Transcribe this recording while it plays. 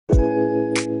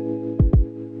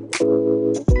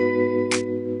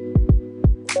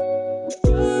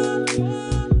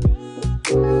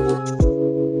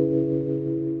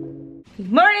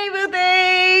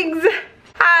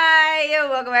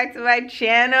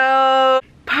channel.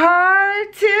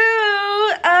 Part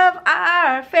 2 of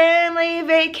our family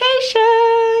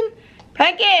vacation.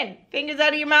 Pumpkin, fingers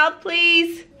out of your mouth,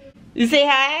 please. You say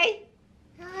hi?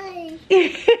 Hi.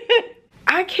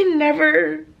 I can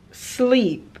never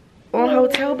sleep on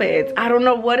hotel beds. I don't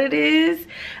know what it is.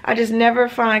 I just never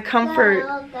find comfort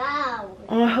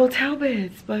on hotel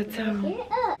beds, but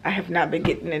I have not been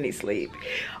getting any sleep.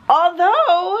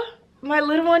 Although my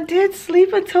little one did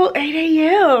sleep until 8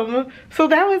 a.m. so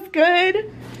that was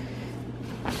good.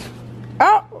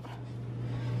 Oh,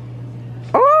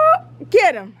 oh,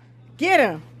 get him, get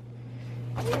him,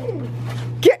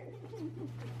 get.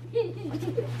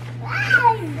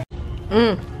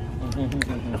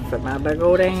 Put my bag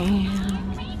go down.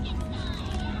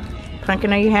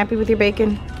 Pumpkin, are you happy with your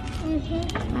bacon?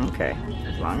 Mm-hmm. Okay,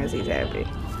 as long as he's happy.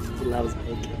 He loves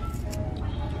bacon.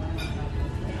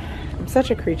 I'm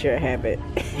such a creature of habit.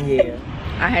 Yeah.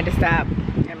 I had to stop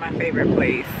at my favorite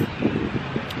place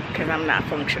because I'm not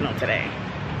functional today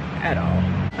at all.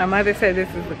 My mother said this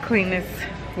is the cleanest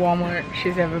Walmart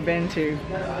she's ever been to.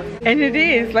 And it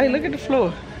is. Like, look at the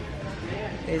floor.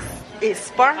 It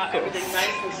sparkles.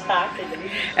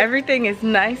 Everything is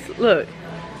nice. Look,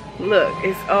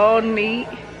 it's all neat.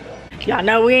 Y'all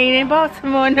know we ain't in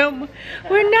Baltimore no more.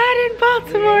 We're not in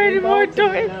Baltimore anymore,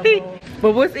 Dorothy.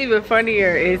 But what's even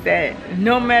funnier is that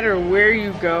no matter where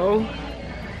you go,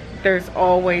 there's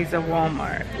always a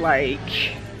Walmart. Like,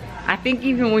 I think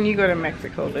even when you go to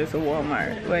Mexico, there's a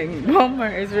Walmart. Like,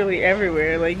 Walmart is really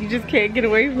everywhere. Like, you just can't get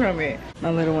away from it. My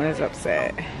little one is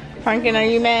upset. Pumpkin, are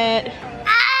you mad?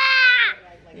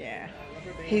 Yeah.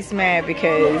 He's mad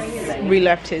because we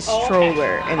left his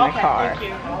stroller in the car.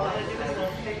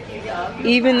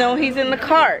 Even though he's in the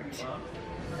cart,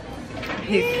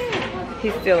 he's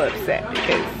still upset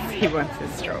because he wants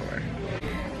his stroller.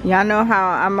 Y'all know how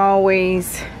I'm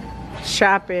always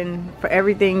shopping for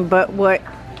everything but what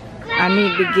I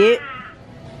need to get.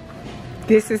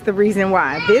 This is the reason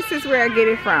why. This is where I get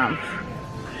it from.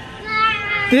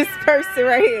 This person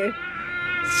right here.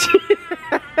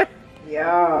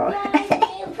 Y'all.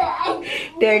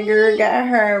 That girl got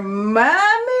her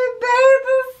mommy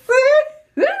baby suit.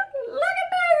 Look at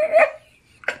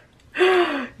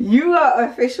that. You are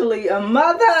officially a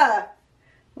mother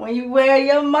when you wear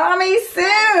your mommy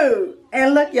suit.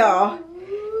 And look, y'all.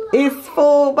 It's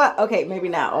full, but okay, maybe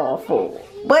not all full,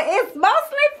 but it's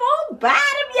mostly full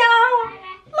bottom, y'all.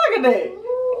 Look at that.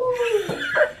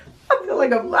 I feel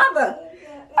like a mother.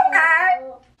 Okay.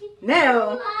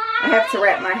 Now I have to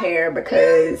wrap my hair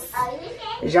because,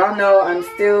 as y'all know, I'm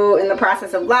still in the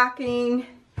process of locking,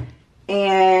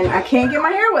 and I can't get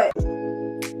my hair wet.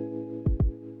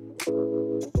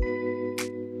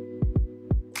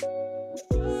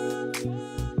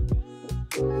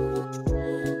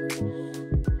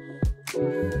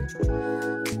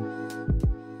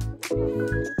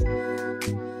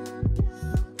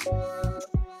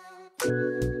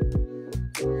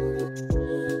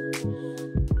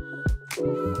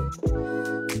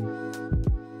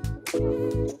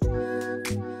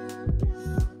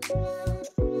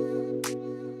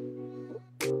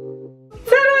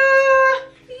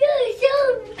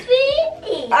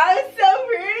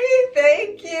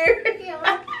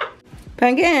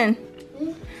 Pumpkin,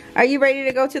 are you ready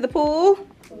to go to the pool?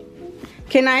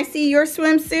 Can I see your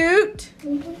swimsuit?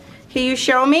 Can you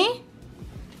show me?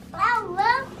 I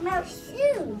love my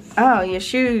shoes. Oh, your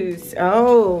shoes.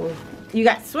 Oh, you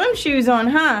got swim shoes on,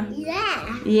 huh?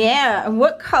 Yeah. Yeah.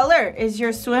 What color is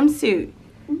your swimsuit?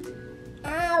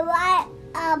 White,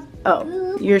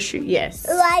 oh, your shoe. Yes.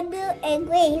 White, blue, and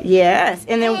green. Yes.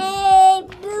 And then.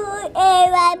 Blue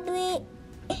and white, blue.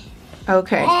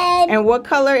 Okay. And what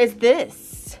color is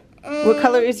this? What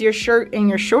color is your shirt and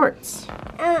your shorts?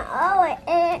 Orange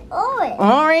and orange.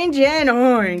 Orange and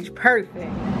orange.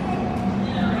 Perfect.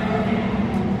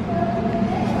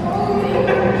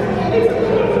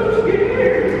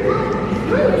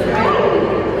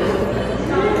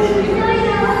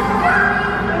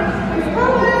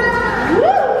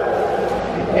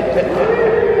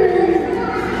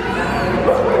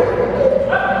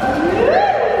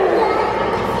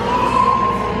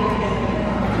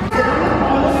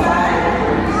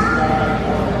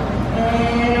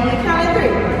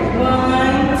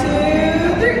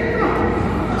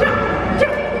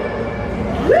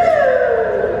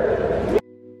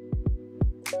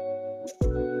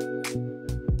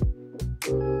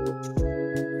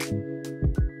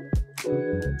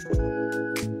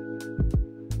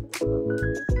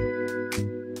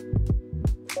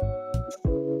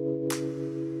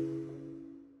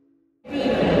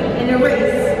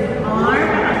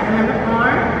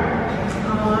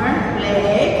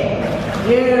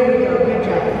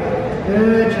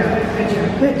 Good job, good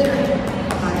job, good job.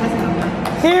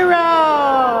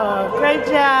 Hero! Great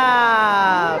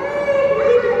job!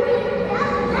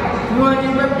 You want to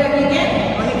rip that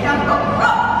again? On the count?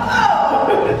 Oh.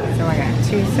 So I got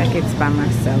 2 seconds by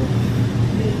myself.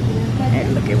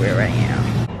 And look at where I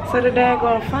am. So the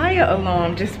daggone fire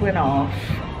alarm just went off.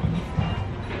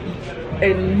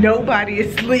 And nobody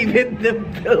is leaving the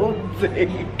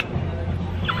building.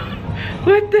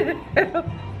 What the hell?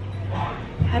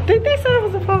 I think they said it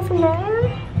was a false alarm.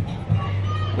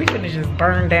 We finna just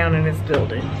burn down in this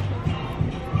building.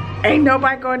 Ain't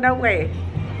nobody going nowhere.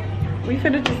 We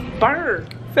finna just burn.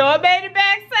 So I made it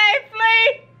back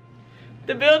safely.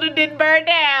 The building didn't burn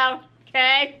down,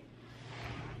 okay?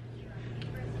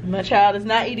 My child is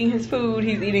not eating his food.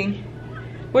 He's eating,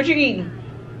 what you eating?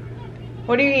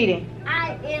 What are you eating?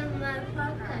 I am my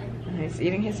popcorn. He's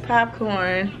eating his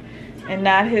popcorn and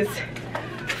not his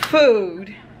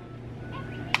food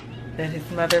that his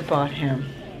mother bought him.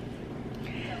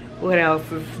 What else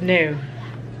is new?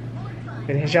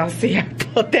 But as y'all see, I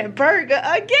bought that burger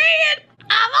again.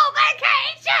 I'm on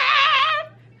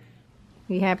vacation.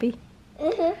 You happy?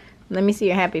 Mm-hmm. Let me see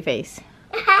your happy face.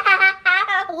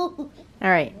 All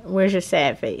right, where's your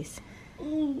sad face?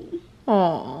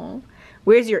 Oh,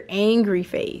 where's your angry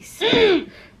face?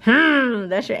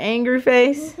 That's your angry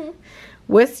face?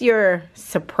 What's your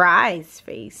surprise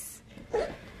face?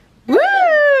 Woo!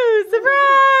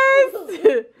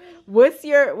 Surprise! What's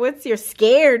your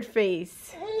scared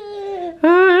face?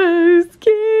 Oh, I'm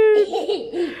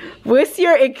scared. What's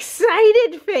your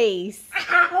excited face?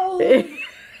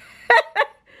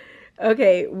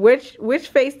 Okay, which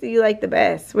face do you like the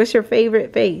best? What's your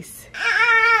favorite face?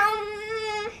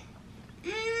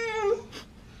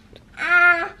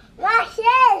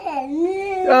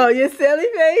 Oh, your silly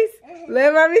face?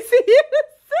 Let mommy see your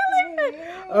silly face.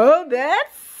 Oh,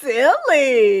 that's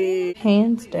silly.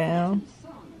 Hands down,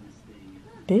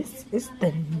 this is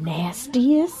the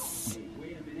nastiest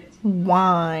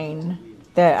wine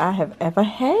that I have ever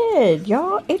had.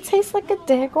 Y'all, it tastes like a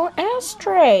daggone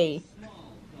ashtray.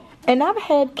 And I've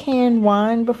had canned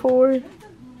wine before.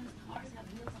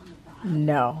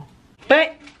 No.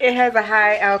 But it has a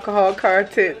high alcohol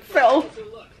content, so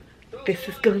this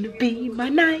is gonna be my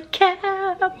nightcap.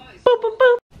 Boop, boop,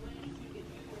 boop.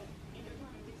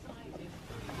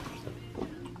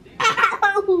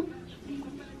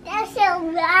 That's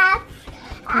so rough.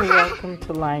 Welcome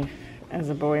to life as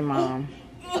a boy mom.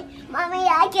 Mommy,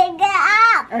 I can get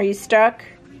up. Are you stuck?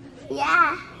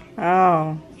 Yeah.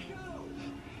 Oh.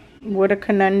 What a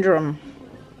conundrum.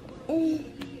 I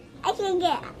can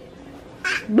get up.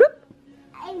 Bloop.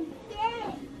 I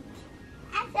did.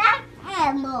 I saw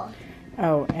animal.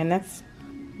 Oh, and that's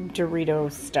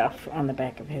Dorito stuff on the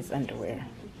back of his underwear.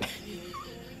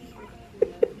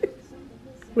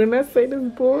 When I say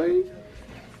this boy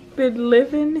been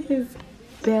living his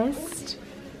best,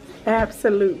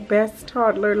 absolute best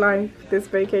toddler life this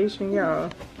vacation,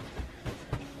 y'all.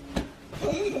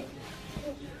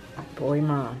 Boy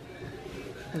mom.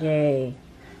 Yay.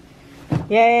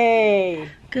 Yay.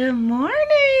 Good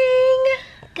morning.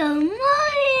 Good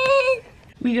morning.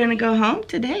 We gonna go home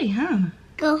today, huh?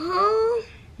 Go home?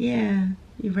 Yeah.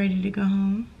 You ready to go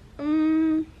home?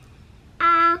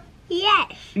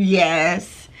 Yes.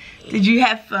 Yes. Did you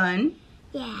have fun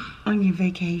Yeah. on your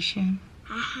vacation?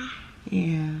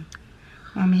 Yeah.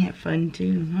 Mommy had fun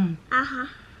too, huh?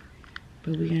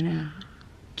 But we're gonna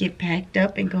get packed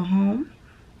up and go home?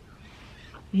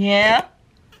 Yeah?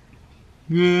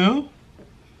 Yeah?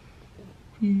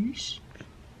 Peace.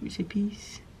 We say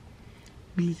peace.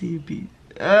 We say peace.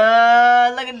 Look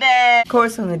at that. Of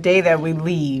course, on the day that we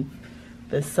leave,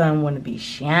 the sun wanna be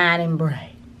shining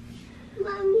bright.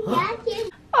 Mommy, Daddy.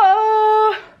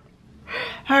 Oh,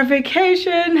 our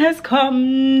vacation has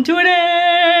come to an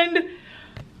end.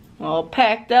 All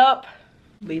packed up,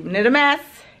 leaving it a mess.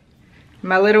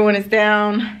 My little one is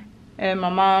down in my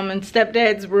mom and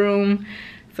stepdad's room,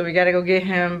 so we gotta go get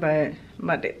him, but I'm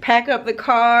about to pack up the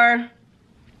car. And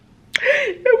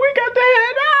we got to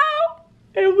head out.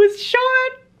 It was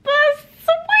short but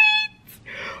sweet.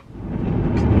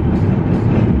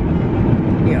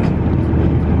 Yeah.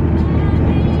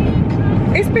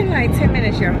 It's been like 10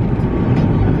 minutes, y'all.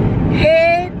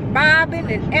 Head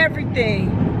bobbing and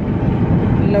everything.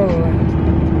 Lord.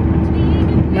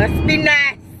 Must be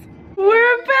nice.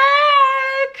 We're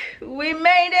back. We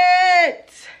made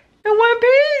it. In one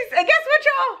piece. And guess what,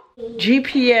 y'all?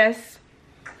 GPS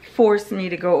forced me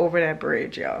to go over that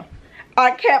bridge, y'all.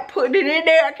 I kept putting it in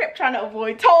there. I kept trying to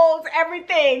avoid tolls,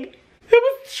 everything. It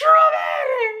was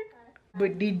traumatic.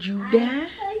 But did you die?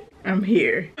 I'm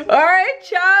here. All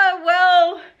right, y'all.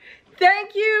 Well,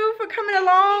 thank you for coming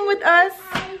along with us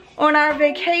on our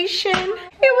vacation. It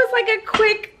was like a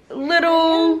quick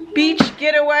little beach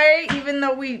getaway, even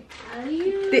though we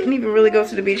didn't even really go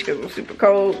to the beach because it was super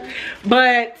cold.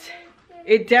 But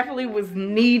it definitely was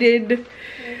needed.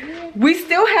 We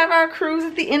still have our cruise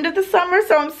at the end of the summer,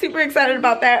 so I'm super excited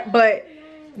about that. But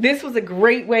this was a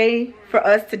great way for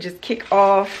us to just kick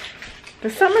off the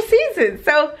summer season.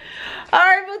 So, all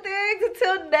right, well, thanks.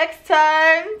 Until next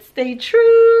time, stay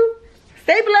true,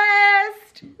 stay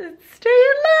blessed, and stay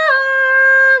in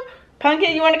love.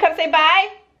 Pumpkin, you want to come say bye?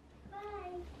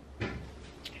 Bye.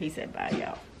 He said bye,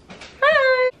 y'all.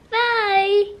 Bye.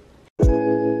 Bye.